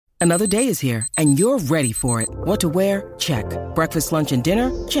Another day is here, and you're ready for it. What to wear? Check. Breakfast, lunch, and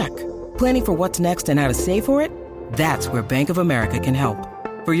dinner? Check. Planning for what's next and how to save for it? That's where Bank of America can help.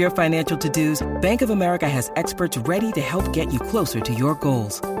 For your financial to-dos, Bank of America has experts ready to help get you closer to your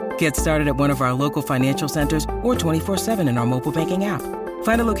goals. Get started at one of our local financial centers or 24/7 in our mobile banking app.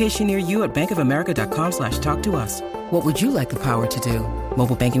 Find a location near you at bankofamerica.com/talktous. What would you like the power to do?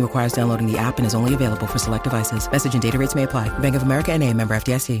 Mobile banking requires downloading the app and is only available for select devices. Message and data rates may apply. Bank of America N.A., member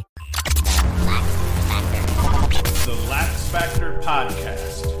FDIC. The Lax Factor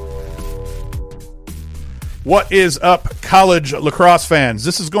Podcast. What is up, college lacrosse fans?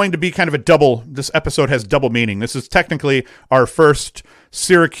 This is going to be kind of this episode has double meaning. This is technically our first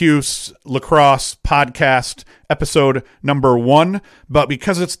Syracuse lacrosse podcast, episode number 1, but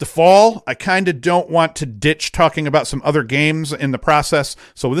because it's the fall, I kind of don't want to ditch talking about some other games in the process,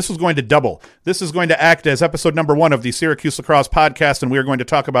 so this is going to double. This is going to act as episode number 1 of the Syracuse lacrosse podcast, and we are going to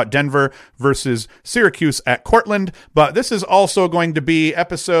talk about Denver versus Syracuse at Cortland, but this is also going to be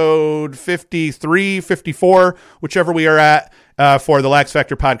episode 53, 54, whichever we are at, for the Lax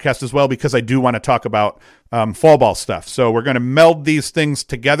Factor podcast as well, because I do want to talk about fall ball stuff. So we're going to meld these things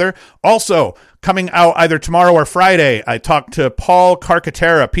together. Also, coming out either tomorrow or Friday, I talked to Paul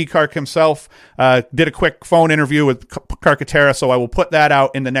Carcaterra, P-Carc himself, did a quick phone interview with Carcaterra, so I will put that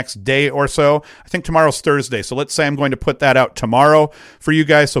out in the next day or so. I think tomorrow's Thursday, so let's say I'm going to put that out tomorrow for you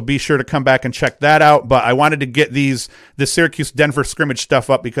guys, so be sure to come back and check that out. But I wanted to get the Syracuse-Denver scrimmage stuff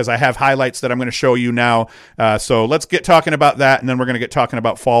up because I have highlights that I'm going to show you now. So let's get talking about that, and then we're going to get talking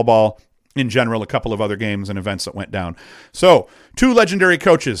about fall ball in general, a couple of other games and events that went down. So, 2 legendary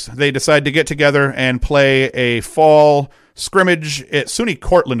coaches, they decide to get together and play a fall scrimmage at SUNY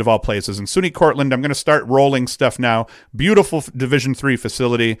Cortland, of all places. And SUNY Cortland, I'm going to start rolling stuff now. Beautiful Division III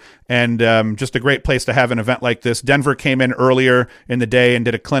facility, and just a great place to have an event like this. Denver came in earlier in the day and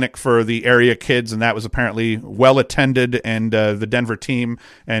did a clinic for the area kids, and that was apparently well attended, and the Denver team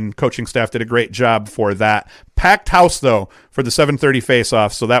and coaching staff did a great job for that. Packed house, though, for the 7:30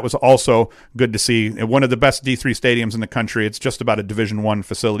 face-off, so that was also good to see. One of the best D3 stadiums in the country. It's just about a Division I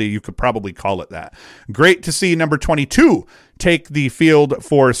facility. You could probably call it that. Great to see number 22 take the field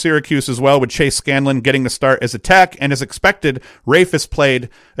for Syracuse as well, with Chase Scanlon getting the start as attack, and as expected, Rafis played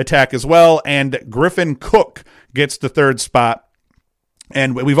attack as well, and Griffin Cook gets the third spot.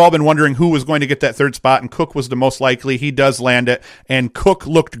 And we've all been wondering who was going to get that third spot, and Cook was the most likely. He does land it, and Cook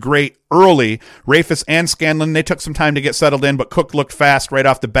looked great early. Rafis and Scanlon, they took some time to get settled in, but Cook looked fast right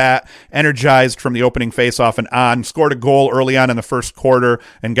off the bat, energized from the opening faceoff and on, scored a goal early on in the first quarter,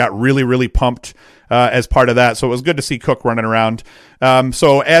 and got really, really pumped as part of that. So it was good to see Cook running around.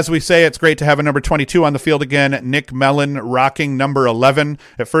 So as we say, it's great to have a number 22 on the field again. Nick Mellon rocking number 11.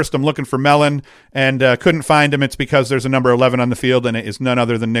 At first, I'm looking for Mellon and couldn't find him. It's because there's a number 11 on the field, and it is none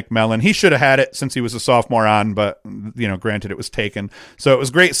other than Nick Mellon. He should have had it since he was a sophomore on, but granted, it was taken. So it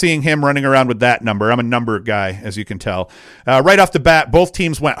was great seeing him running around with that number. I'm a number guy, as you can tell. Right off the bat, both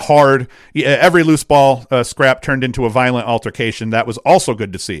teams went hard. Every loose ball scrap turned into a violent altercation. That was also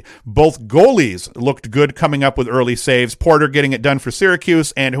good to see. Both goalies looked good coming up with early saves. Porter getting it done for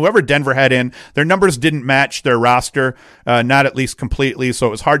Syracuse, and whoever Denver had in, their numbers didn't match their roster, not at least completely, so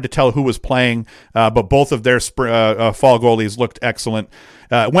it was hard to tell who was playing, but both of their fall goalies looked excellent.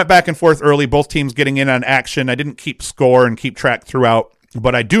 Went back and forth early, both teams getting in on action. I didn't keep score and keep track throughout,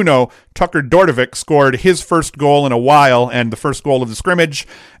 but I do know Tucker Dordevic scored his first goal in a while, and the first goal of the scrimmage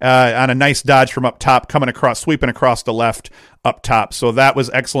on a nice dodge from up top, sweeping across the left up top. So that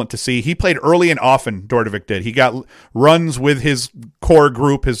was excellent to see. He played early and often, Dordevic did. He got runs with his core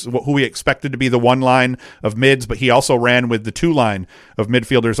group, who he expected to be the one line of mids, but he also ran with the 2 line of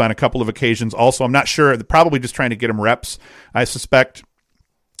midfielders on a couple of occasions. Also, I'm not sure, they're probably just trying to get him reps, I suspect.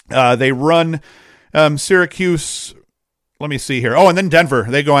 They run Syracuse. Let me see here. Oh, and then Denver,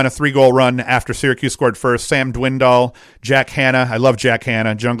 they go on a 3-goal run after Syracuse scored first. Sam Dwindall, Jack Hanna, I love Jack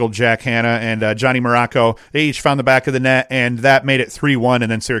Hanna, Jungle Jack Hanna, and Johnny Morocco. They each found the back of the net, and that made it 3-1,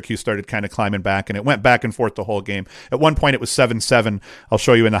 and then Syracuse started kind of climbing back, and it went back and forth the whole game. At one point, it was 7-7. I'll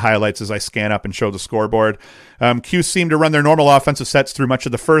show you in the highlights as I scan up and show the scoreboard. Cuse seemed to run their normal offensive sets through much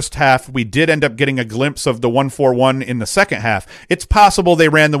of the first half. We did end up getting a glimpse of the 1-4-1 in the second half. It's possible they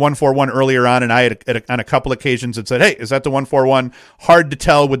ran the 1-4-1 earlier on, and I had on a couple occasions had said, hey, is that the of 141. Hard to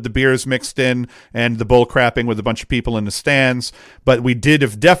tell with the beers mixed in and the bull crapping with a bunch of people in the stands, but we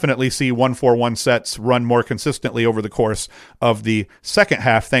did definitely see 141 sets run more consistently over the course of the second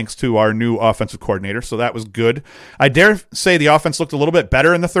half, thanks to our new offensive coordinator. So that was good. I dare say the offense looked a little bit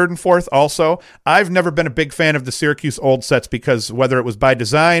better in the third and fourth also. I've never been a big fan of the Syracuse old sets because whether it was by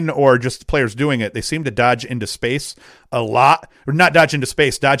design or just the players doing it, they seem to dodge into space a lot, or not dodge into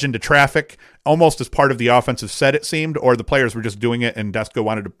space, dodge into traffic, almost as part of the offensive set, it seemed, or the players were just doing it and Desko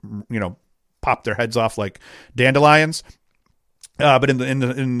wanted to, pop their heads off like dandelions. But in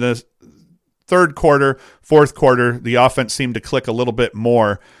the third quarter, fourth quarter, the offense seemed to click a little bit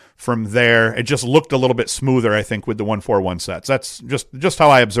more from there. It just looked a little bit smoother, I think, with the 141 sets. That's just how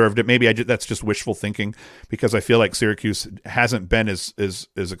I observed it. Maybe that's just wishful thinking because I feel like Syracuse hasn't been as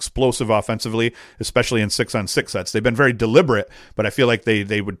explosive offensively, especially in 6-on-6 sets. They've been very deliberate, but I feel like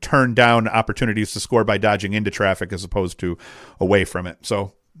they would turn down opportunities to score by dodging into traffic as opposed to away from it.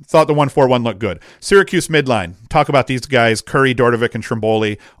 So thought the 141 looked good. Syracuse midline. Talk about these guys, Curry, Dordovic, and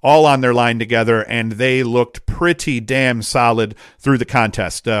Trimboli, all on their line together, and they looked pretty damn solid through the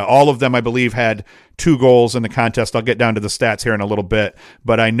contest. All of them, I believe, had 2 goals in the contest. I'll get down to the stats here in a little bit,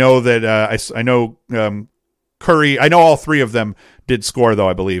 but I know that I know Curry. I know all 3 of them did score, though,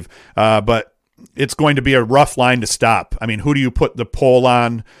 I believe. But it's going to be a rough line to stop. I mean, who do you put the pole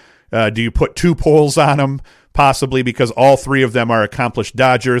on? Do you put 2 poles on them? Possibly, because all 3 of them are accomplished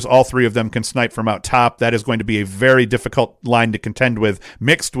dodgers. All 3 of them can snipe from out top. That is going to be a very difficult line to contend with,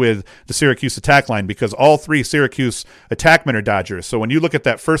 mixed with the Syracuse attack line, because all 3 Syracuse attackmen are dodgers. So when you look at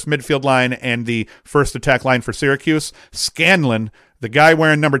that first midfield line and the first attack line for Syracuse, Scanlon, the guy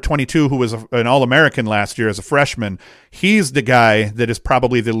wearing number 22, who was an All-American last year as a freshman, he's the guy that is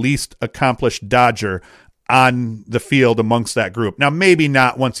probably the least accomplished dodger on the field amongst that group. Now, maybe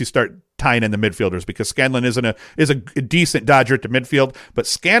not once you start tying in the midfielders, because Scanlon is a decent dodger at the midfield, but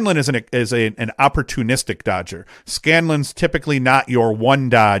Scanlon is an opportunistic dodger. Scanlon's typically not your one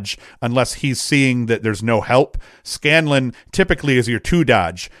dodge unless he's seeing that there's no help. Scanlon typically is your 2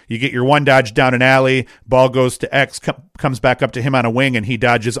 dodge. You get your 1 dodge down an alley, ball goes to X, comes back up to him on a wing, and he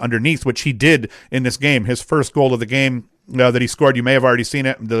dodges underneath, which he did in this game. His first goal of the game that he scored, you may have already seen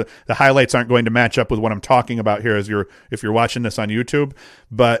it. The highlights aren't going to match up with what I'm talking about here if you're watching this on YouTube.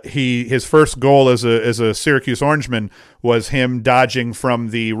 But his first goal as a Syracuse Orangeman was him dodging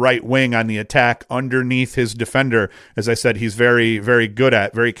from the right wing on the attack underneath his defender. As I said, he's very, very good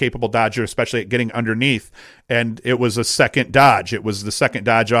very capable dodger, especially at getting underneath. And it was a second dodge. It was the second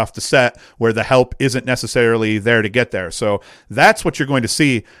dodge off the set where the help isn't necessarily there to get there. So that's what you're going to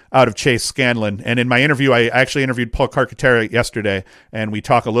see out of Chase Scanlon. And in my interview, I actually interviewed Paul Carcaterra yesterday, and we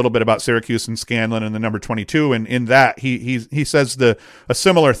talk a little bit about Syracuse and Scanlon and the number 22. And in that, he says a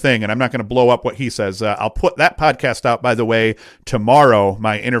similar thing, and I'm not going to blow up what he says. I'll put that podcast out, by the way, tomorrow,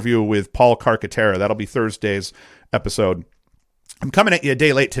 my interview with Paul Carcaterra. That'll be Thursday's episode. I'm coming at you a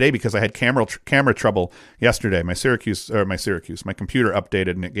day late today because I had camera trouble yesterday. My computer updated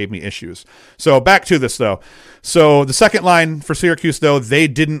and it gave me issues. So back to this, though. So the second line for Syracuse, though, they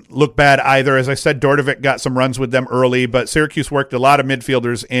didn't look bad either. As I said, Dordovic got some runs with them early, but Syracuse worked a lot of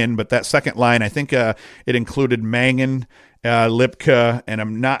midfielders in. But that second line, I think it included Mangan, Lipka, and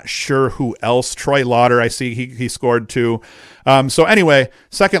I'm not sure who else. Troy Lauder, I see he scored 2. So anyway,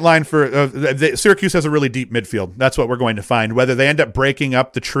 second line for Syracuse has a really deep midfield. That's what we're going to find. Whether they end up breaking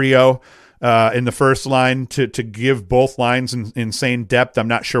up the trio in the first line to give both lines insane depth, I'm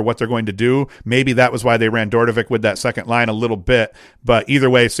not sure what they're going to do. Maybe that was why they ran Dordovic with that second line a little bit. But either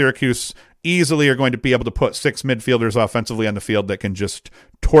way, Syracuse easily are going to be able to put 6 midfielders offensively on the field that can just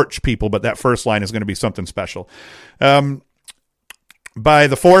torch people. But that first line is going to be something special. By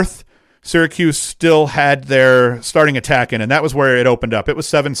the fourth, Syracuse still had their starting attack in, and that was where it opened up. It was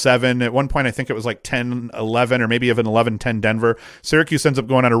 7-7. At one point, I think it was like 10-11 or maybe even 11-10 Denver. Syracuse ends up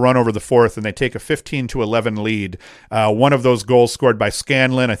going on a run over the fourth, and they take a 15-11 lead. One of those goals scored by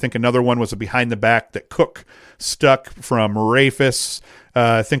Scanlon. I think another one was a behind the back that Cook stuck from Rafis.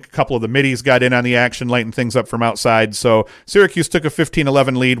 I think a couple of the middies got in on the action, lighting things up from outside. So Syracuse took a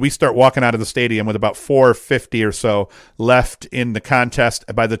 15-11 lead. We start walking out of the stadium with about 4:50 or so left in the contest.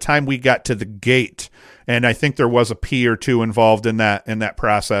 By the time we got to the gate, and I think there was a P or 2 involved in that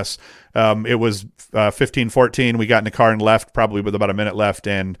process, it was 15-14. We got in the car and left, probably with about a minute left,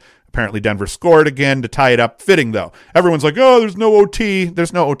 and apparently Denver scored again to tie it up. Fitting, though. Everyone's like, oh, there's no OT.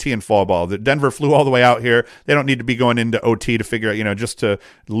 There's no OT in fall ball. Denver flew all the way out here. They don't need to be going into OT to figure out, just to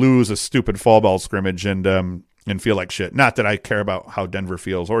lose a stupid fall ball scrimmage. And and feel like shit. Not that I care about how Denver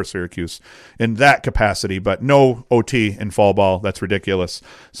feels or Syracuse in that capacity, but no OT in fall ball. That's ridiculous.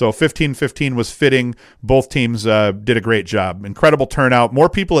 So 15-15 was fitting. Both teams did a great job. Incredible turnout. More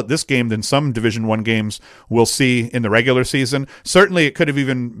people at this game than some Division I games we'll see in the regular season. Certainly it could have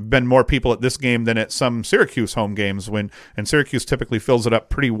even been more people at this game than at some Syracuse home games, and Syracuse typically fills it up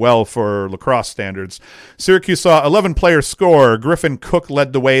pretty well for lacrosse standards. Syracuse saw 11 players score. Griffin Cook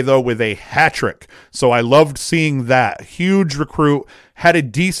led the way, though, with a hat trick. So I loved seeing that. Huge recruit, had a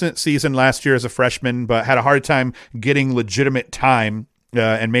decent season last year as a freshman, but had a hard time getting legitimate time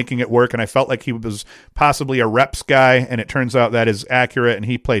and making it work. And I felt like he was possibly a reps guy, and it turns out that is accurate, and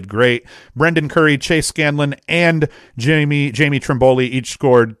he played great. Brendan Curry, Chase Scanlon, and Jamie Trimboli each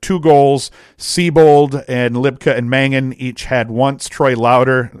scored 2 goals. Siebold and Libka and Mangan each had once.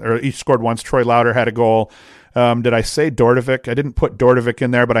 Each scored once. Troy Lauder had a goal. Did I say Dordovic? I didn't put Dordovic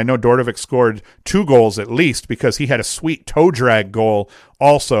in there, but I know Dordovic scored 2 goals at least because he had a sweet toe drag goal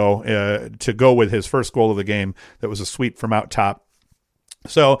also to go with his first goal of the game. That was a sweep from out top.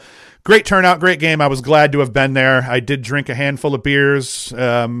 So great turnout, great game. I was glad to have been there. I did drink a handful of beers,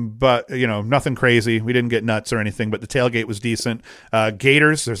 but nothing crazy. We didn't get nuts or anything, but the tailgate was decent.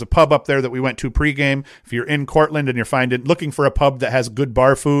 Gators, there's a pub up there that we went to pregame. If you're in Cortland and you're looking for a pub that has good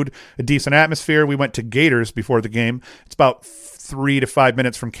bar food, a decent atmosphere, we went to Gators before the game. It's about 3 to 5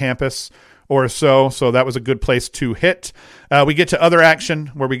 minutes from campus or so that was a good place to hit. We get to other action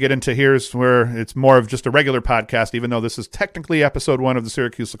where we get into here's where it's more of just a regular podcast, even though this is technically episode 1 of the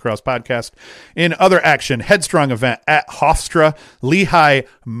Syracuse Lacrosse podcast. In other action, Headstrong event at Hofstra. Lehigh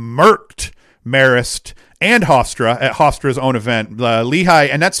murked Marist and Hofstra at Hofstra's own event. Lehigh,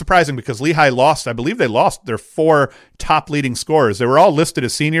 and that's surprising because Lehigh lost, I believe they lost their 4 top leading scorers. They were all listed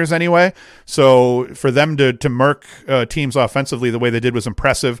as seniors anyway, so for them to murk teams offensively the way they did was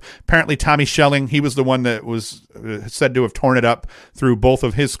impressive. Apparently Tommy Schelling, he was the one that was said to have torn it up through both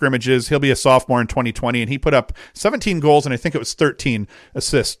of his scrimmages. He'll be a sophomore in 2020, and he put up 17 goals, and I think it was 13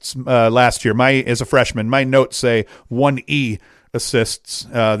 assists last year. As a freshman, my notes say 1E assists.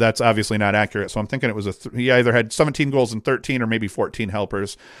 That's obviously not accurate. So I'm thinking it was he either had 17 goals and 13 or maybe 14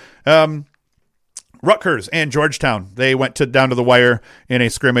 helpers. Rutgers and Georgetown, they went down to the wire in a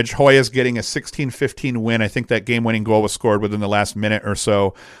scrimmage. Hoyas getting a 16-15 win. I think that game-winning goal was scored within the last minute or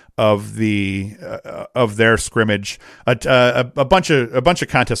so of their scrimmage. A bunch of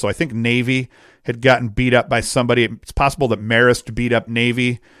contests. So I think Navy had gotten beat up by somebody. It's possible that Marist beat up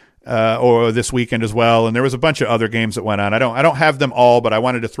Navy or this weekend as well, and there was a bunch of other games that went on. I don't have them all, but I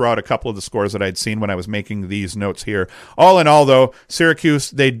wanted to throw out a couple of the scores that I'd seen when I was making these notes here. All in all, though,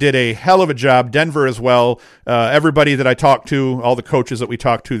 Syracuse, they did a hell of a job. Denver as well. Everybody that I talked to, all the coaches that we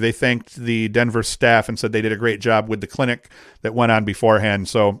talked to, they thanked the Denver staff and said they did a great job with the clinic that went on beforehand.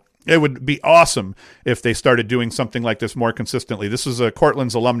 So it would be awesome if they started doing something like this more consistently. This is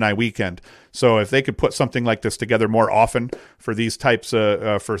Cortland's alumni weekend, so if they could put something like this together more often for these types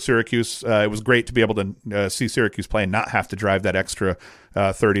for Syracuse, it was great to be able to see Syracuse play and not have to drive that extra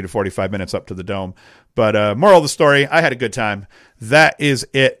 30 to 45 minutes up to the Dome. But moral of the story, I had a good time. That is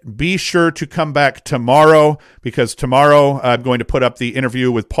it. Be sure to come back tomorrow, because tomorrow I'm going to put up the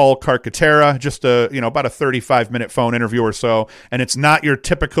interview with Paul Carcaterra, just about a 35-minute phone interview or so. And it's not your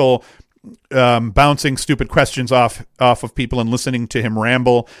typical bouncing stupid questions off of people and listening to him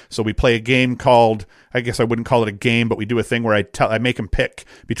ramble. So we play a game called, I guess I wouldn't call it a game, but we do a thing where I make him pick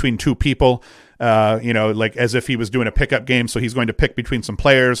between 2 people. Like as if he was doing a pickup game. So he's going to pick between some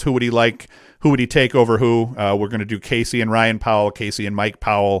players. Who would he like? Who would he take over who? We're going to do Casey and Ryan Powell, Casey and Mike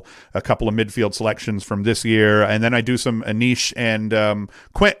Powell, a couple of midfield selections from this year. And then I do some Anish and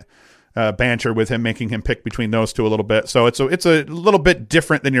Quint banter with him, making him pick between those two a little bit. So it's a little bit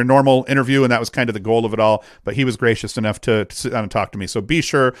different than your normal interview, and that was kind of the goal of it all. But he was gracious enough to sit down and talk to me. So be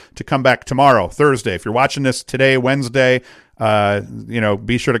sure to come back tomorrow, Thursday. If you're watching this today, Wednesday,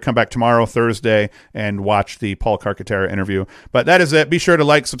 be sure to come back tomorrow, Thursday, and watch the Paul Carcaterra interview. But that is it. Be sure to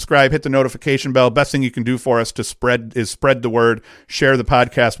like, subscribe, hit the notification bell. Best thing you can do for us to spread the word, share the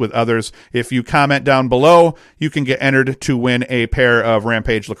podcast with others. If you comment down below, you can get entered to win a pair of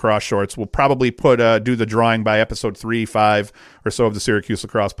Rampage lacrosse shorts. We'll probably do the drawing by episode 3, 5 or so of the Syracuse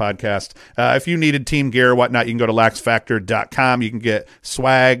Lacrosse podcast. If you needed team gear or whatnot, you can go to laxfactor.com. You can get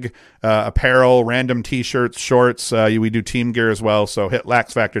swag, apparel, random t-shirts, shorts. We do team gear as well. So hit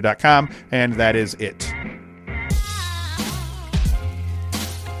laxfactor.com, and that is it.